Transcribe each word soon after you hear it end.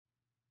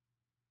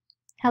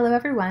Hello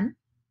everyone,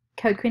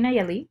 Code Queen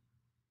Ayeli.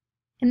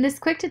 In this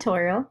quick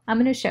tutorial, I'm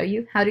going to show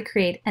you how to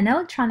create an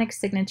electronic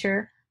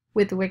signature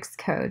with Wix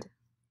Code,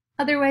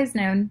 otherwise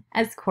known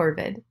as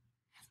Corvid,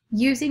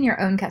 using your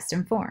own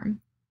custom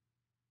form.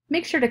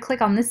 Make sure to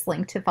click on this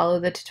link to follow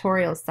the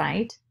tutorial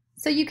site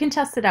so you can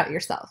test it out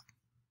yourself.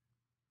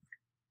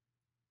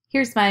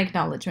 Here's my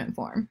acknowledgement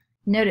form.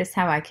 Notice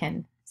how I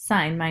can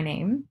sign my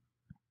name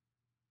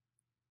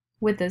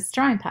with this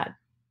drawing pad.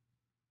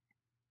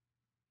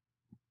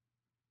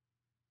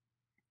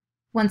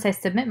 Once I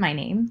submit my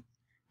name,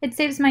 it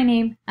saves my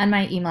name and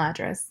my email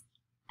address,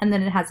 and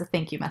then it has a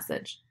thank you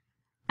message.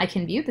 I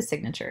can view the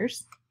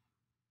signatures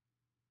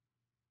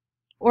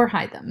or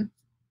hide them.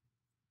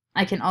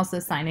 I can also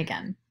sign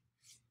again.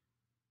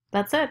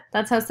 That's it.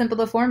 That's how simple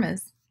the form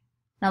is.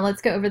 Now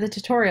let's go over the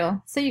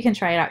tutorial so you can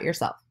try it out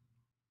yourself.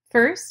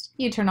 First,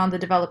 you turn on the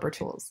developer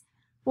tools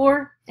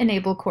or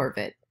enable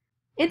Corvid.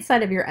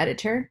 Inside of your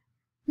editor,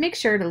 make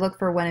sure to look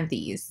for one of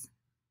these: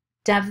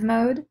 Dev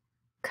Mode,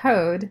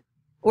 Code,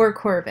 or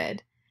Corvid,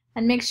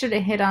 and make sure to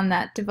hit on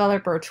that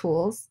developer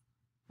tools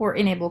or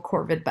enable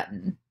Corvid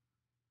button.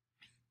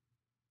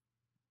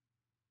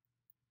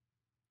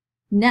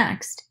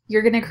 Next,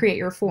 you're going to create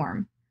your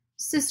form.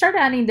 So start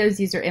adding those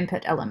user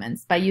input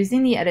elements by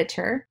using the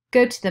editor,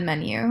 go to the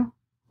menu,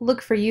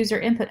 look for user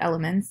input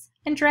elements,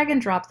 and drag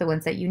and drop the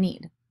ones that you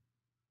need.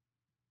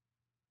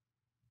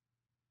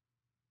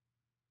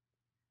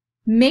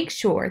 Make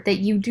sure that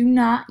you do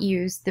not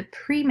use the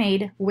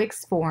pre-made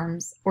Wix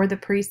forms or the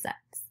presets.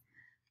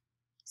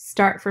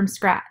 Start from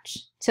scratch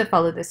to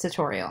follow this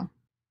tutorial.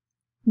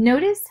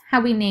 Notice how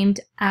we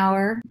named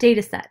our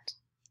dataset.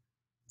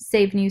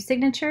 Save new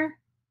signature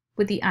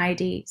with the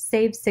ID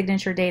Save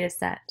Signature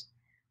Dataset.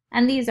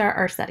 And these are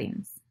our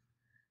settings.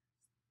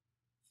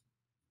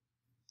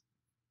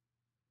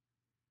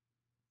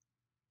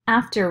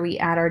 After we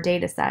add our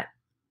dataset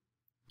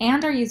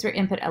and our user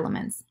input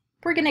elements,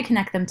 we're going to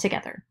connect them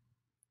together.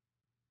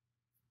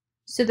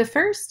 So the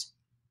first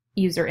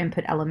user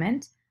input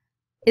element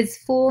is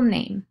full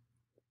name.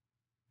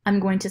 I'm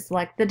going to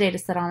select the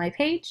dataset on my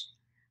page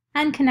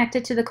and connect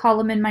it to the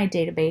column in my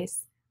database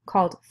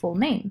called full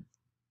name.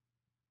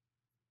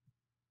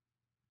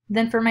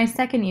 Then for my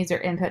second user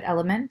input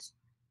element,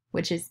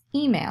 which is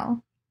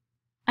email,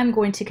 I'm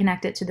going to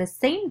connect it to the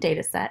same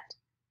dataset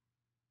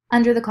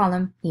under the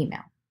column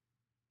email.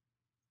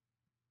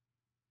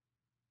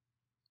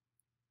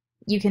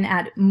 You can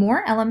add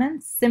more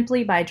elements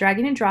simply by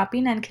dragging and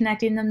dropping and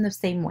connecting them the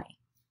same way.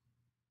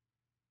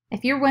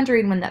 If you're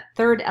wondering when that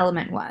third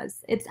element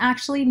was, it's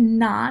actually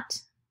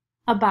not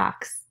a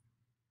box.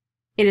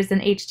 It is an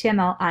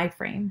HTML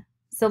iframe.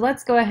 So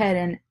let's go ahead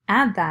and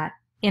add that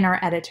in our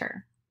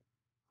editor.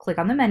 Click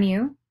on the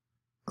menu,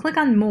 click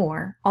on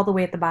More all the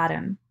way at the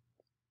bottom,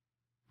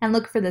 and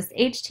look for this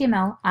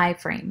HTML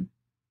iframe.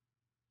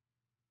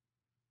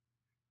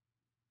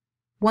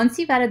 Once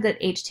you've added that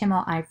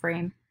HTML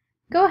iframe,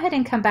 go ahead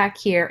and come back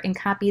here and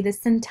copy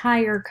this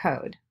entire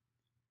code.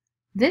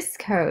 This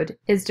code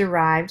is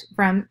derived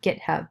from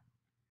GitHub.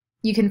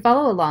 You can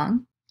follow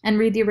along and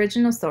read the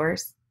original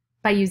source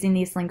by using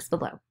these links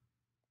below.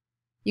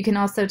 You can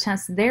also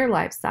test their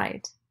live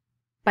site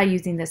by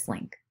using this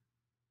link.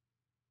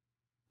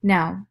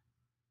 Now,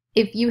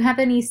 if you have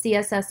any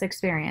CSS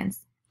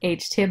experience,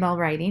 HTML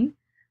writing,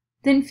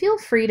 then feel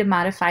free to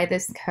modify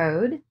this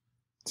code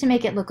to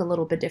make it look a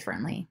little bit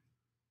differently.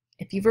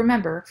 If you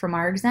remember from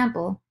our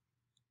example,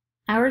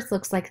 ours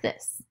looks like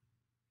this.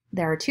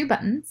 There are two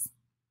buttons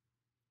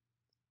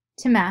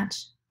to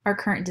match our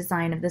current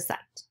design of the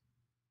site.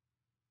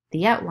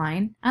 The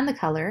outline and the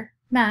color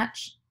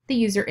match the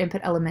user input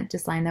element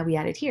design that we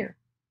added here.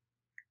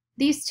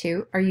 These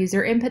two are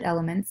user input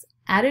elements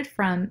added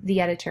from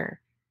the editor.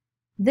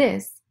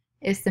 This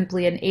is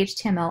simply an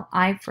HTML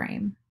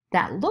iframe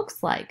that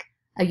looks like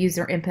a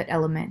user input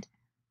element,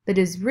 but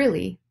is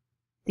really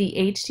the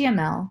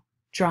HTML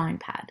drawing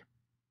pad.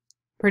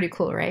 Pretty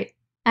cool, right?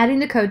 Adding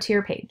the code to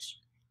your page.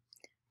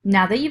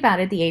 Now that you've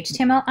added the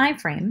HTML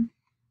iframe,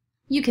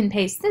 you can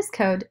paste this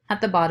code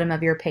at the bottom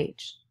of your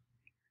page.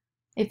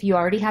 If you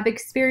already have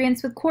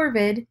experience with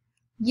Corvid,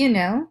 you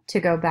know to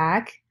go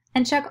back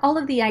and check all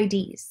of the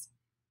IDs.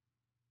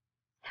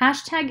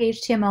 Hashtag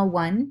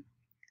HTML1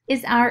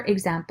 is our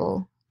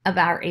example of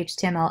our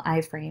HTML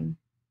iframe.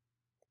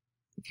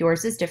 If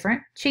yours is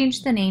different,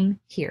 change the name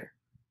here.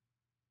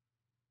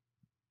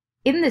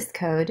 In this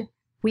code,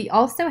 we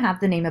also have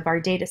the name of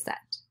our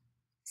dataset,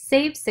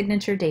 Save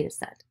Signature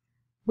Dataset.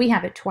 We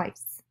have it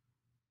twice.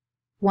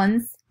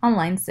 Once on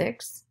line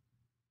 6,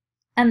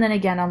 and then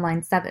again on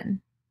line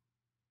 7.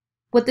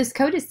 What this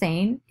code is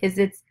saying is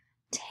it's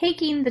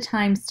taking the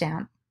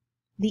timestamp,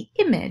 the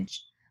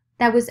image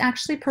that was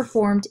actually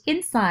performed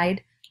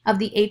inside of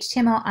the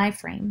HTML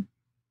iframe,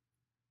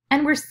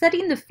 and we're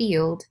setting the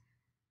field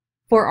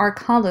for our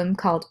column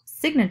called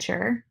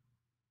signature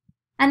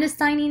and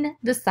assigning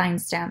the sign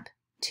stamp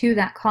to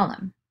that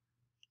column.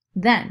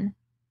 Then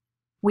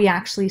we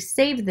actually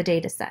save the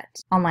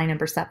dataset on line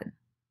number 7.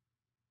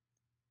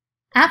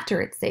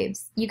 After it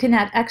saves, you can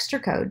add extra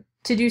code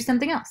to do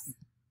something else.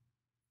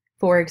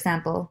 For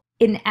example,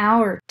 in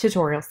our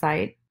tutorial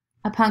site,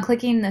 upon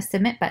clicking the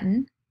Submit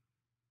button,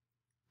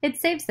 it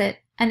saves it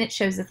and it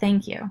shows a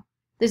thank you.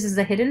 This is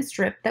a hidden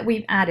strip that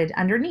we've added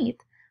underneath,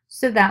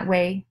 so that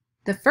way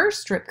the first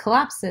strip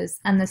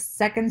collapses and the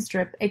second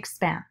strip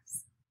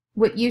expands.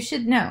 What you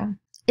should know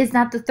is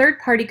that the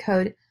third-party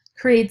code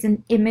creates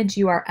an image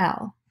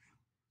URL.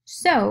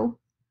 So,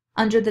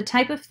 under the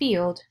type of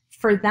field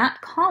for that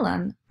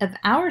column of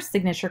our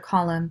signature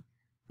column,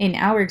 in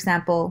our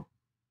example,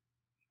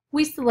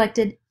 we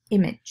selected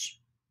image.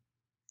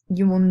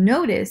 You will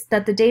notice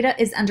that the data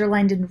is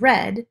underlined in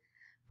red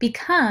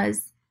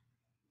because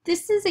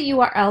this is a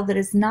URL that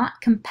is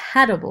not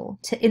compatible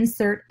to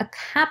insert a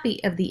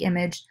copy of the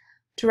image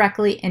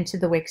directly into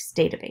the Wix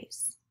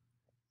database.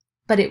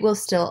 But it will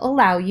still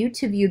allow you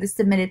to view the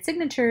submitted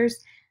signatures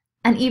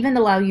and even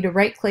allow you to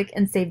right-click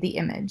and save the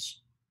image.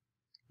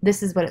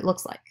 This is what it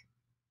looks like.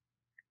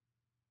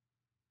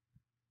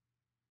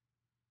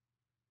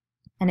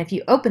 And if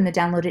you open the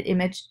downloaded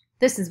image,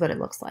 this is what it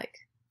looks like.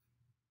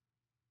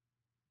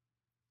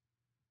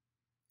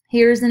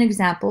 Here's an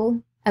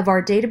example of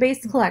our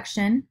database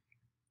collection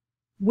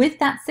with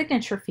that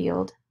signature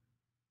field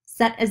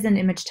set as an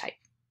image type.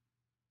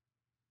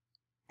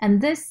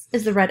 And this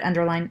is the red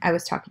underline I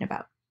was talking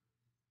about.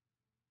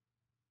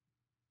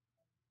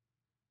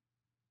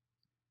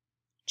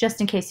 Just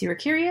in case you were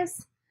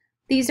curious,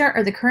 these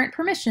are the current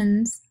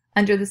permissions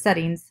under the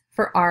settings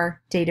for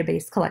our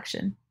database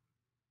collection.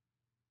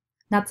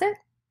 That's it.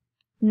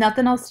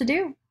 Nothing else to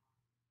do.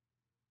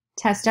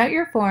 Test out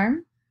your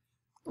form.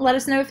 Let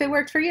us know if it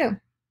worked for you.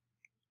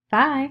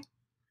 Bye.